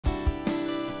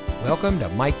Welcome to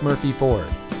Mike Murphy Ford,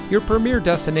 your premier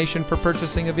destination for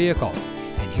purchasing a vehicle.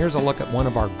 And here's a look at one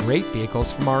of our great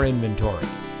vehicles from our inventory,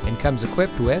 and comes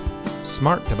equipped with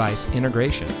smart device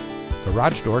integration,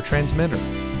 garage door transmitter,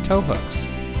 tow hooks,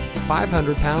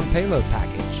 500-pound payload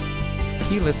package,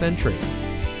 keyless entry,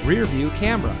 rear view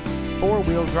camera,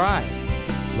 4-wheel drive,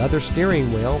 leather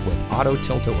steering wheel with auto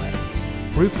tilt-away,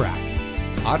 roof rack,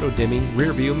 auto dimming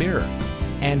rear view mirror,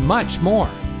 and much more.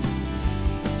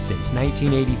 Since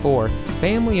 1984,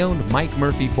 family-owned Mike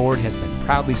Murphy Ford has been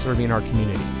proudly serving our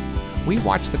community. We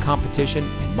watch the competition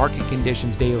and market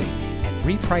conditions daily and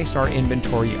reprice our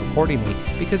inventory accordingly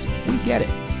because we get it.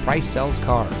 Price sells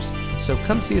cars. So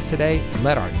come see us today and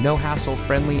let our no-hassle,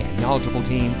 friendly, and knowledgeable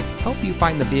team help you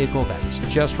find the vehicle that is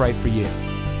just right for you.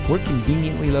 We're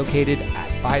conveniently located at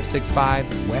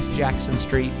 565 West Jackson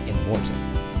Street in Morton.